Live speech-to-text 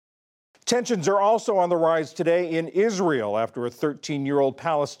Tensions are also on the rise today in Israel after a 13-year-old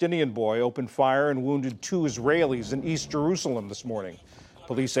Palestinian boy opened fire and wounded 2 Israelis in East Jerusalem this morning.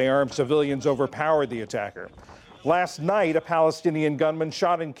 Police say armed civilians overpowered the attacker. Last night, a Palestinian gunman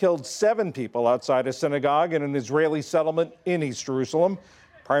shot and killed 7 people outside a synagogue in an Israeli settlement in East Jerusalem.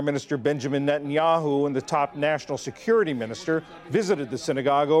 Prime Minister Benjamin Netanyahu and the top national security minister visited the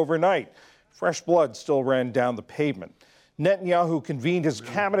synagogue overnight. Fresh blood still ran down the pavement. Netanyahu convened his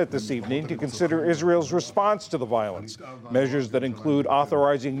cabinet this evening to consider Israel's response to the violence, measures that include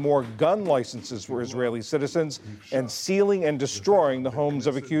authorizing more gun licenses for Israeli citizens and sealing and destroying the homes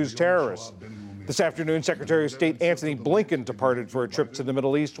of accused terrorists. This afternoon, Secretary of State Antony Blinken departed for a trip to the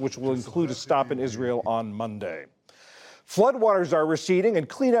Middle East, which will include a stop in Israel on Monday. Floodwaters are receding and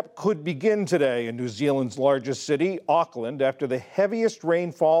cleanup could begin today in New Zealand's largest city, Auckland, after the heaviest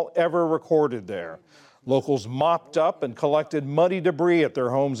rainfall ever recorded there. Locals mopped up and collected muddy debris at their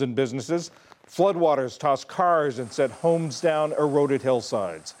homes and businesses. Floodwaters tossed cars and set homes down eroded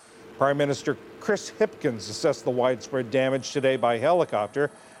hillsides. Prime Minister Chris Hipkins assessed the widespread damage today by helicopter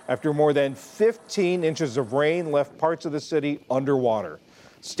after more than 15 inches of rain left parts of the city underwater.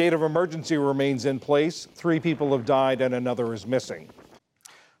 State of emergency remains in place. 3 people have died and another is missing.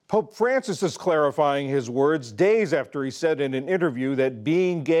 Pope Francis is clarifying his words days after he said in an interview that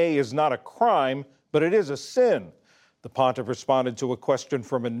being gay is not a crime, but it is a sin. The pontiff responded to a question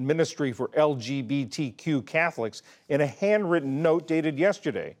from a ministry for LGBTQ Catholics in a handwritten note dated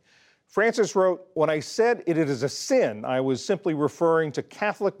yesterday. Francis wrote, "When I said it is a sin, I was simply referring to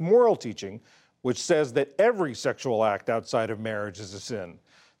Catholic moral teaching, which says that every sexual act outside of marriage is a sin."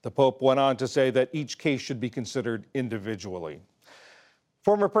 The Pope went on to say that each case should be considered individually.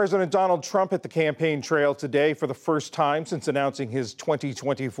 Former President Donald Trump hit the campaign trail today for the first time since announcing his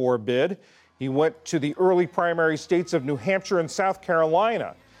 2024 bid. He went to the early primary states of New Hampshire and South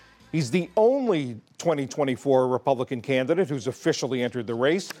Carolina. He's the only 2024 Republican candidate who's officially entered the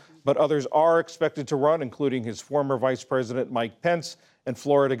race, but others are expected to run, including his former Vice President Mike Pence and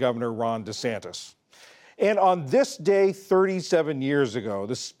Florida Governor Ron DeSantis. And on this day 37 years ago,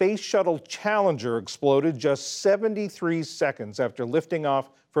 the Space Shuttle Challenger exploded just 73 seconds after lifting off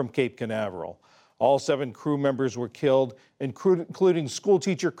from Cape Canaveral. All 7 crew members were killed, including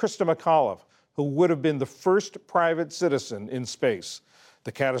schoolteacher Krista McAuliffe, who would have been the first private citizen in space.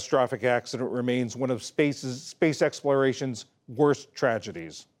 The catastrophic accident remains one of space exploration's worst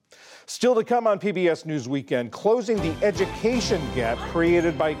tragedies. Still to come on PBS News Weekend, closing the education gap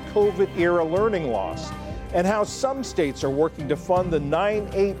created by COVID-era learning loss, and how some states are working to fund the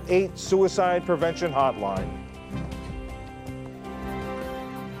 988 suicide prevention hotline.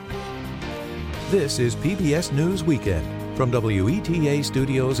 This is PBS News Weekend from WETA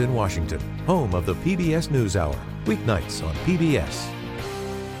Studios in Washington, home of the PBS NewsHour, weeknights on PBS.